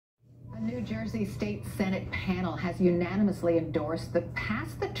New Jersey State Senate panel has unanimously endorsed the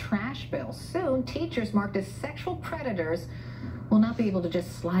Pass the Trash bill. Soon, teachers marked as sexual predators will not be able to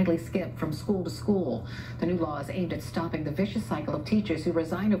just slyly skip from school to school. The new law is aimed at stopping the vicious cycle of teachers who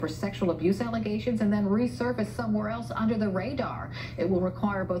resign over sexual abuse allegations and then resurface somewhere else under the radar. It will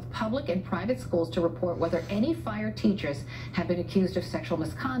require both public and private schools to report whether any fired teachers have been accused of sexual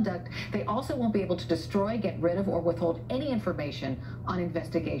misconduct. They also won't be able to destroy, get rid of, or withhold any information on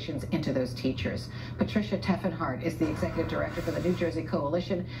investigations into those teachers. Patricia Teffenhart is the executive director for the New Jersey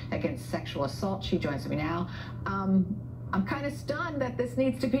Coalition Against Sexual Assault. She joins me now. I'm kind of stunned that this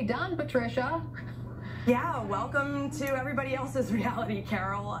needs to be done, Patricia. Yeah, welcome to everybody else's reality,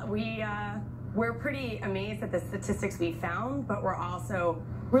 Carol. We're pretty amazed at the statistics we found, but we're also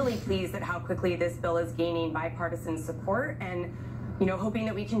really pleased at how quickly this bill is gaining bipartisan support, and hoping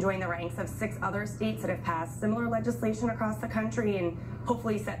that we can join the ranks of 6 other states that have passed similar legislation across the country and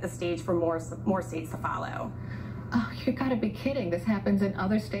hopefully set the stage for more states to follow. Oh, you gotta be kidding. This happens in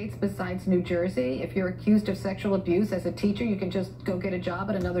other states besides New Jersey. If you're accused of sexual abuse as a teacher, you can just go get a job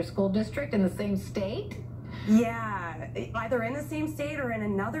at another school district in the same state? Yeah, either in the same state or in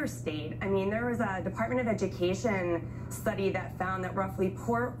another state. I mean, there was a Department of Education study that found that roughly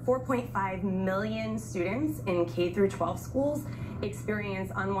 4.5 million students in K through 12 schools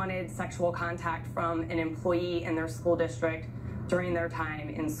experience unwanted sexual contact from an employee in their school district during their time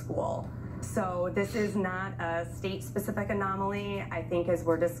in school. So this is not a state-specific anomaly. I think as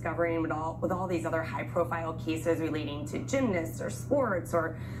we're discovering with all these other high-profile cases relating to gymnasts or sports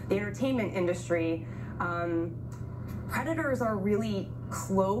or the entertainment industry, predators are really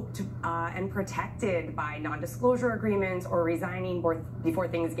cloaked and protected by non-disclosure agreements or resigning before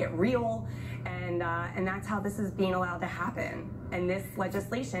things get real, and that's how this is being allowed to happen. And this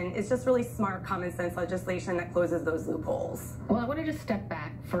legislation is just really smart, common sense legislation that closes those loopholes. Well, I want to just step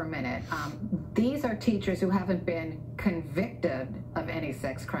back for a minute. These are teachers who haven't been convicted of any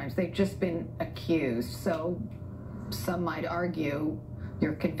sex crimes. They've just been accused. So some might argue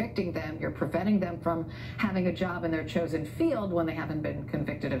you're convicting them, you're preventing them from having a job in their chosen field when they haven't been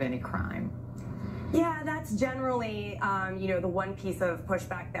convicted of any crime. Yeah, that's generally, the one piece of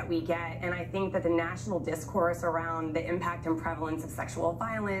pushback that we get. And I think that the national discourse around the impact and prevalence of sexual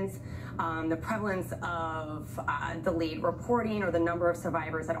violence, the prevalence of delayed reporting or the number of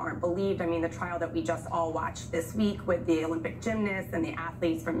survivors that aren't believed. I mean, the trial that we just all watched this week with the Olympic gymnasts and the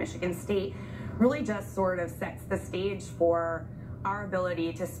athletes from Michigan State really just sort of sets the stage for our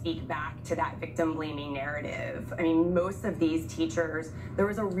ability to speak back to that victim-blaming narrative. I mean, most of these teachers, there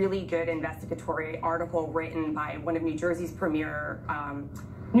was a really good investigatory article written by one of New Jersey's premier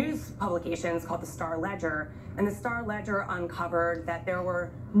news publications called the Star Ledger, and the Star Ledger uncovered that there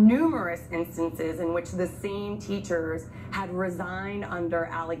were numerous instances in which the same teachers had resigned under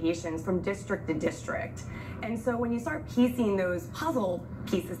allegations from district to district. And so when you start piecing those puzzle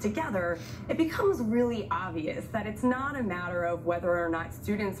pieces together, it becomes really obvious that it's not a matter of whether or not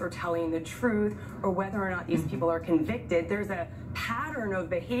students are telling the truth or whether or not these people are convicted. There's a pattern of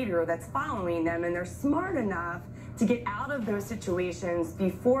behavior that's following them, and they're smart enough to get out of those situations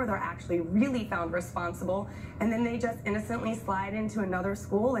before they're actually really found responsible, and then they just innocently slide into another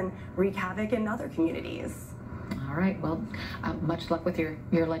school and wreak havoc in other communities. All right, well, much luck with your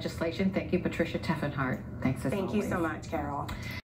legislation. Thank you, Patricia Teffenhart. Thanks as always. Thank you so much, Carol.